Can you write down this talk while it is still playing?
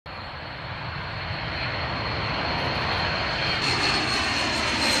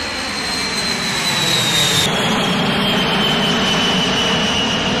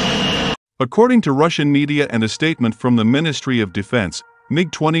According to Russian media and a statement from the Ministry of Defense,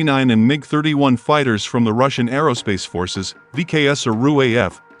 MiG-29 and MiG-31 fighters from the Russian Aerospace Forces, VKS or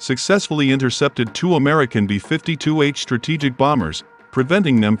RUAF, successfully intercepted two American B-52H strategic bombers,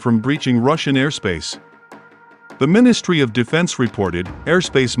 preventing them from breaching Russian airspace. The Ministry of Defense reported,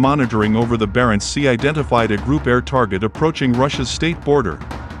 airspace monitoring over the Barents Sea identified a group air target approaching Russia's state border.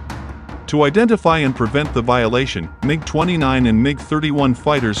 To identify and prevent the violation, MiG-29 and MiG-31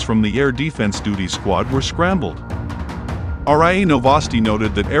 fighters from the Air Defense Duty Squad were scrambled. RIA Novosti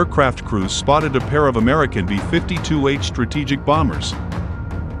noted that aircraft crews spotted a pair of American B-52H strategic bombers.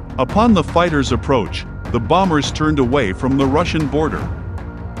 Upon the fighters' approach, the bombers turned away from the Russian border.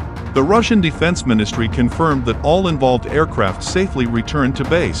 The Russian Defense Ministry confirmed that all involved aircraft safely returned to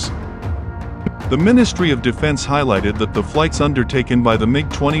base. The Ministry of Defense highlighted that the flights undertaken by the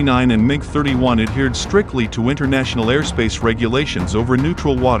MiG-29 and MiG-31 adhered strictly to international airspace regulations over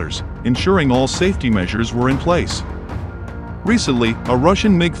neutral waters, ensuring all safety measures were in place. Recently, a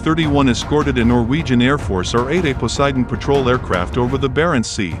Russian MiG-31 escorted a Norwegian Air Force R-8A Poseidon patrol aircraft over the Barents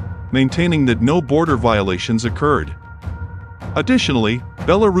Sea, maintaining that no border violations occurred. Additionally,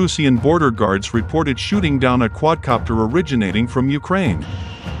 Belarusian border guards reported shooting down a quadcopter originating from Ukraine.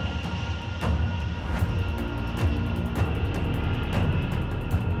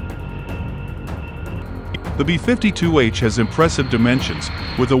 The B-52H has impressive dimensions,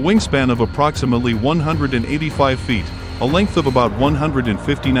 with a wingspan of approximately 185 feet, a length of about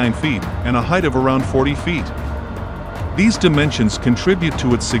 159 feet, and a height of around 40 feet. These dimensions contribute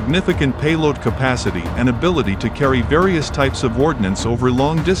to its significant payload capacity and ability to carry various types of ordnance over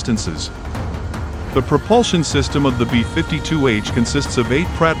long distances. The propulsion system of the B-52H consists of 8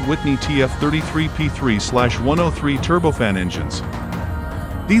 Pratt & Whitney TF33P3/103 turbofan engines.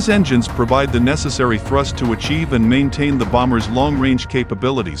 These engines provide the necessary thrust to achieve and maintain the bomber's long-range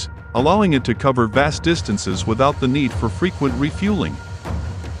capabilities, allowing it to cover vast distances without the need for frequent refueling.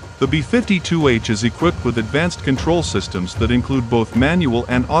 The B-52H is equipped with advanced control systems that include both manual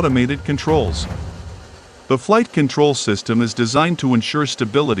and automated controls. The flight control system is designed to ensure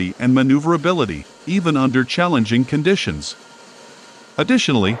stability and maneuverability, even under challenging conditions.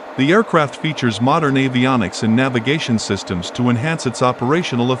 Additionally, the aircraft features modern avionics and navigation systems to enhance its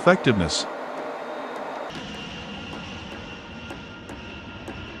operational effectiveness.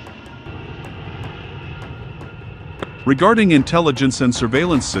 Regarding intelligence and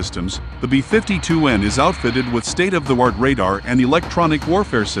surveillance systems, the B-52N is outfitted with state-of-the-art radar and electronic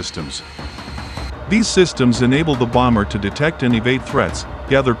warfare systems. These systems enable the bomber to detect and evade threats,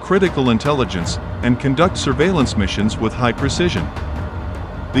 gather critical intelligence, and conduct surveillance missions with high precision.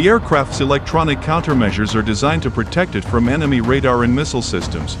 The aircraft's electronic countermeasures are designed to protect it from enemy radar and missile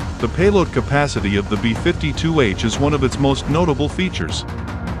systems. The payload capacity of the B-52H is one of its most notable features.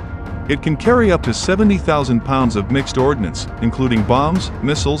 It can carry up to 70,000 pounds of mixed ordnance, including bombs,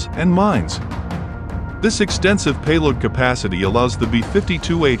 missiles, and mines. This extensive payload capacity allows the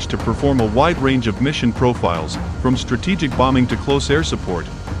B-52H to perform a wide range of mission profiles, from strategic bombing to close air support.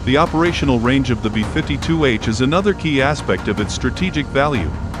 The operational range of the B-52H is another key aspect of its strategic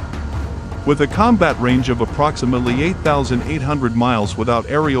value. With a combat range of approximately 8,800 miles without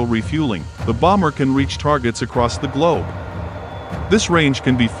aerial refueling, the bomber can reach targets across the globe. This range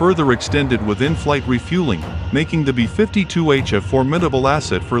can be further extended with in-flight refueling, making the B-52H a formidable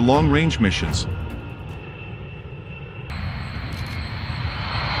asset for long-range missions.